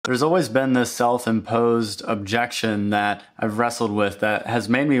There's always been this self-imposed objection that I've wrestled with that has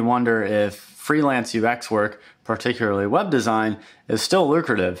made me wonder if freelance UX work, particularly web design, is still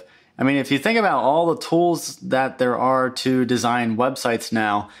lucrative. I mean, if you think about all the tools that there are to design websites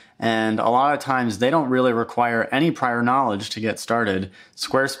now, and a lot of times they don't really require any prior knowledge to get started.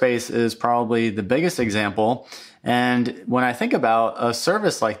 Squarespace is probably the biggest example. And when I think about a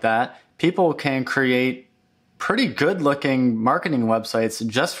service like that, people can create pretty good looking marketing websites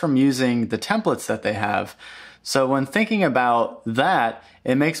just from using the templates that they have. So when thinking about that,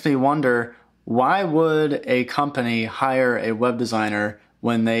 it makes me wonder, why would a company hire a web designer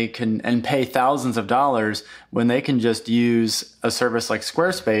when they can, and pay thousands of dollars when they can just use a service like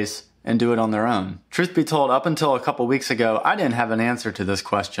Squarespace and do it on their own? Truth be told, up until a couple weeks ago, I didn't have an answer to this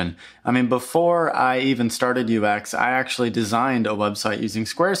question. I mean, before I even started UX, I actually designed a website using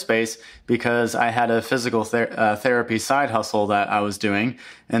Squarespace because I had a physical therapy side hustle that I was doing.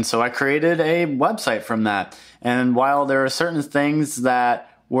 And so I created a website from that. And while there are certain things that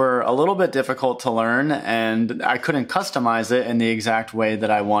were a little bit difficult to learn and I couldn't customize it in the exact way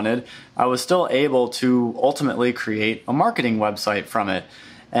that I wanted, I was still able to ultimately create a marketing website from it.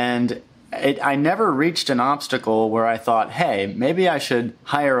 And I never reached an obstacle where I thought, hey, maybe I should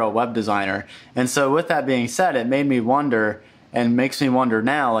hire a web designer. And so with that being said, it made me wonder, and makes me wonder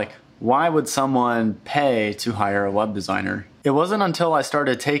now, like, why would someone pay to hire a web designer? It wasn't until I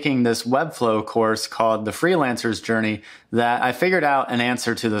started taking this Webflow course called The Freelancer's Journey that I figured out an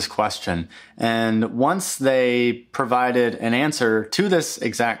answer to this question. And once they provided an answer to this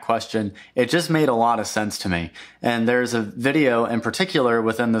exact question, it just made a lot of sense to me. And there's a video in particular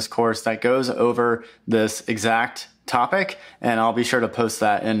within this course that goes over this exact topic, and I'll be sure to post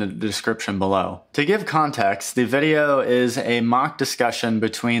that in the description below. To give context, the video is a mock discussion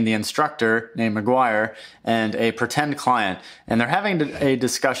between the instructor named McGuire and a pretend client, and they're having a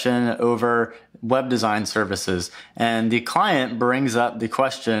discussion over web design services. And the client brings up the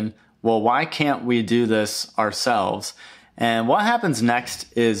question, well, why can't we do this ourselves? And what happens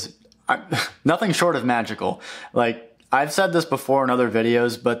next is nothing short of magical. Like, I've said this before in other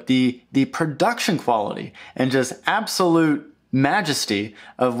videos, but the production quality and just absolute majesty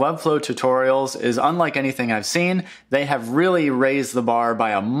of Webflow tutorials is unlike anything I've seen. They have really raised the bar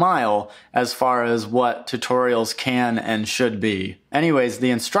by a mile as far as what tutorials can and should be. Anyways,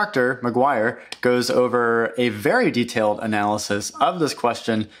 the instructor, McGuire, goes over a very detailed analysis of this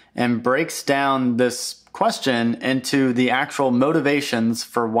question and breaks down this question into the actual motivations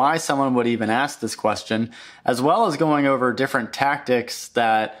for why someone would even ask this question, as well as going over different tactics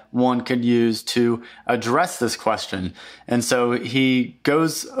that one could use to address this question. And so he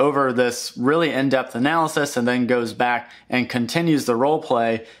goes over this really in-depth analysis and then goes back and continues the role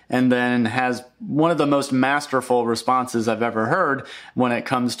play, and then has one of the most masterful responses I've ever heard when it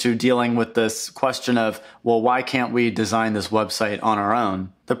comes to dealing with this question of, well, why can't we design this website on our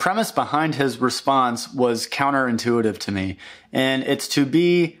own? The premise behind his response was counterintuitive to me, and it's to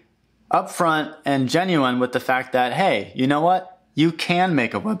be upfront and genuine with the fact that, hey, you know what? You can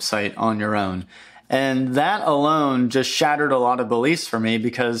make a website on your own. And that alone just shattered a lot of beliefs for me,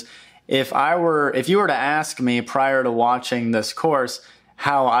 because if you were to ask me prior to watching this course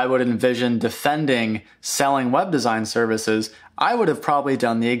how I would envision defending selling web design services, I would have probably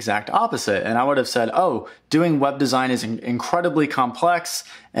done the exact opposite. And I would have said, oh, doing web design is incredibly complex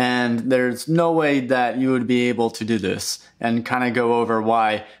and there's no way that you would be able to do this, and kind of go over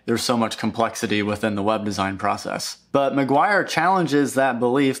why there's so much complexity within the web design process. But McGuire challenges that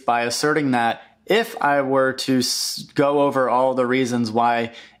belief by asserting that if I were to go over all the reasons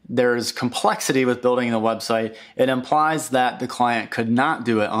why there's complexity with building the website, it implies that the client could not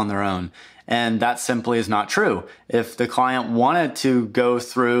do it on their own. And that simply is not true. If the client wanted to go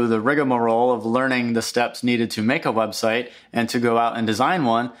through the rigmarole of learning the steps needed to make a website and to go out and design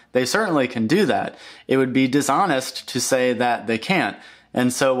one, they certainly can do that. It would be dishonest to say that they can't.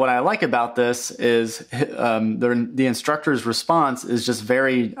 And so what I like about this is the instructor's response is just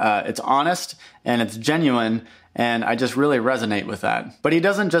very, it's honest and it's genuine, and I just really resonate with that. But he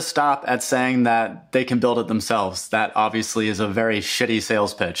doesn't just stop at saying that they can build it themselves. That obviously is a very shitty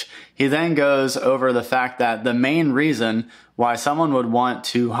sales pitch. He then goes over the fact that the main reason why someone would want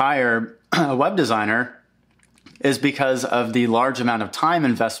to hire a web designer is because of the large amount of time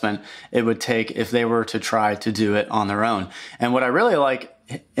investment it would take if they were to try to do it on their own. And what I really like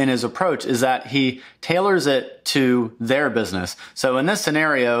in his approach is that he tailors it to their business. So in this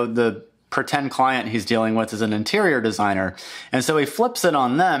scenario, the pretend client he's dealing with is an interior designer. And so he flips it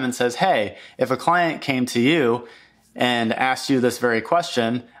on them and says, hey, if a client came to you and asked you this very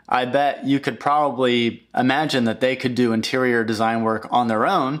question, I bet you could probably imagine that they could do interior design work on their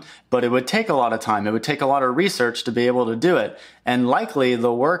own, but it would take a lot of time. It would take a lot of research to be able to do it. And likely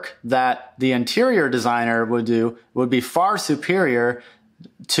the work that the interior designer would do would be far superior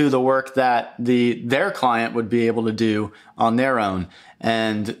to the work that their client would be able to do on their own.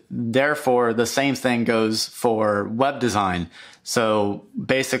 And therefore, the same thing goes for web design. So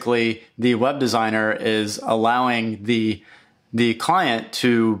basically, the web designer is allowing the client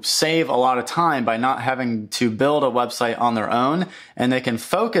to save a lot of time by not having to build a website on their own, and they can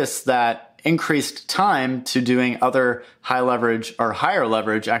focus that increased time to doing other high leverage or higher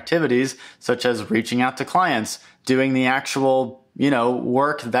leverage activities, such as reaching out to clients, doing the actual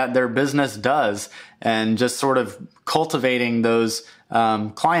work that their business does, and just sort of cultivating those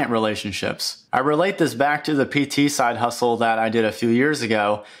client relationships. I relate this back to the PT side hustle that I did a few years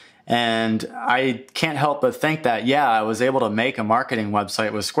ago. And I can't help but think that, yeah, I was able to make a marketing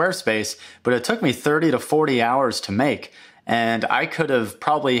website with Squarespace, but it took me 30 to 40 hours to make. And I could have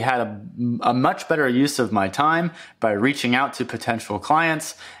probably had a much better use of my time by reaching out to potential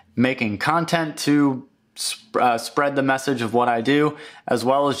clients, making content to spread the message of what I do, as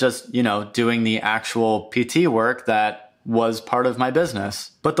well as just, doing the actual PT work that was part of my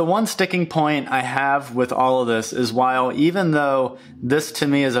business. But the one sticking point I have with all of this is, while even though this to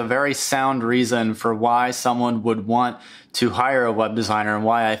me is a very sound reason for why someone would want to hire a web designer, and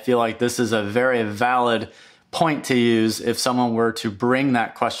why I feel like this is a very valid point to use if someone were to bring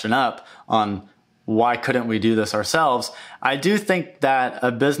that question up on why couldn't we do this ourselves, I do think that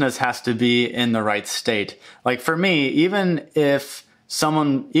a business has to be in the right state. Like for me, even if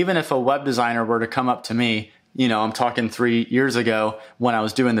a web designer were to come up to me, I'm talking 3 years ago when I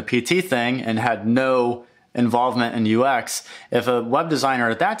was doing the PT thing and had no involvement in UX, if a web designer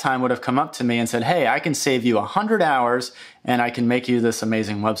at that time would have come up to me and said, hey, I can save you 100 hours and I can make you this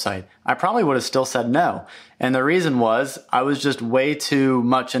amazing website, I probably would have still said no. And the reason was I was just way too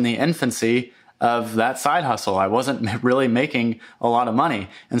much in the infancy of that side hustle. I wasn't really making a lot of money.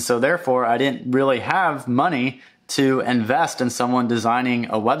 And so therefore, I didn't really have money to invest in someone designing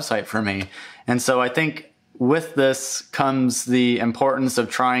a website for me. And so I think with this comes the importance of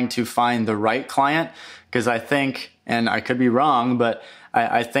trying to find the right client, because I think, and I could be wrong, but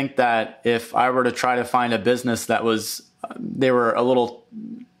I think that if I were to try to find a business that they were a little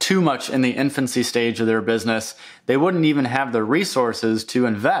too much in the infancy stage of their business, they wouldn't even have the resources to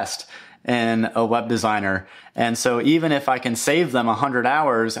invest in a web designer. And so even if I can save them 100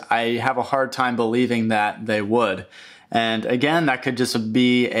 hours, I have a hard time believing that they would. And again, that could just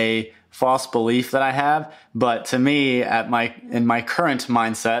be a false belief that I have. But to me, in my current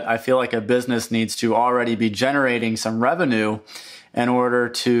mindset, I feel like a business needs to already be generating some revenue in order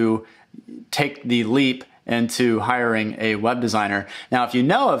to take the leap into hiring a web designer. Now, if you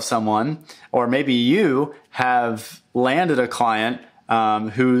know of someone, or maybe you have landed a client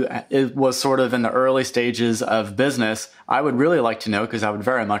who was sort of in the early stages of business, I would really like to know, because I would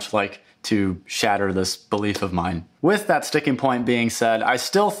very much like to shatter this belief of mine. With that sticking point being said, I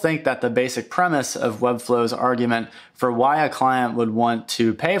still think that the basic premise of Webflow's argument for why a client would want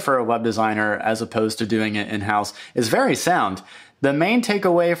to pay for a web designer as opposed to doing it in-house is very sound. The main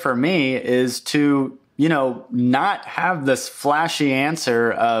takeaway for me is to, not have this flashy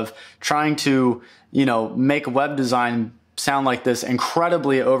answer of trying to, make web design sound like this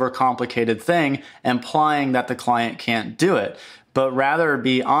incredibly overcomplicated thing, implying that the client can't do it, but rather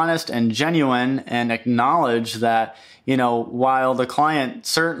be honest and genuine and acknowledge that, while the client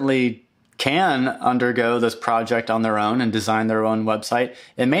certainly can undergo this project on their own and design their own website,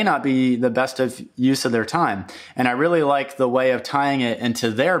 it may not be the best use of their time. And I really like the way of tying it into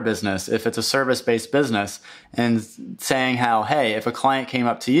their business, if it's a service-based business, and saying how, hey, if a client came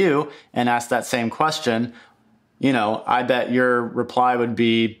up to you and asked that same question, I bet your reply would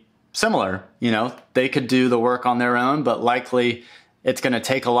be similar. They could do the work on their own, but likely it's going to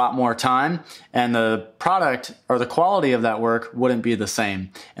take a lot more time, and the product or the quality of that work wouldn't be the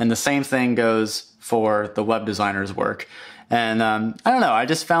same. And the same thing goes for the web designer's work. And I don't know, I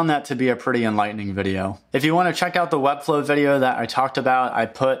just found that to be a pretty enlightening video. If you want to check out the Webflow video that I talked about, I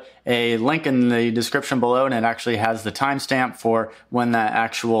put a link in the description below, and it actually has the timestamp for when that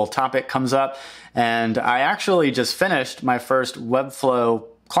actual topic comes up. And I actually just finished my first Webflow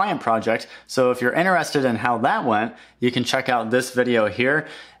client project. So if you're interested in how that went, you can check out this video here.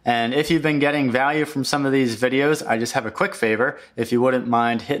 And if you've been getting value from some of these videos, I just have a quick favor. If you wouldn't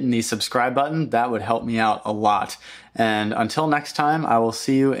mind hitting the subscribe button, that would help me out a lot. And until next time, I will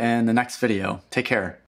see you in the next video. Take care.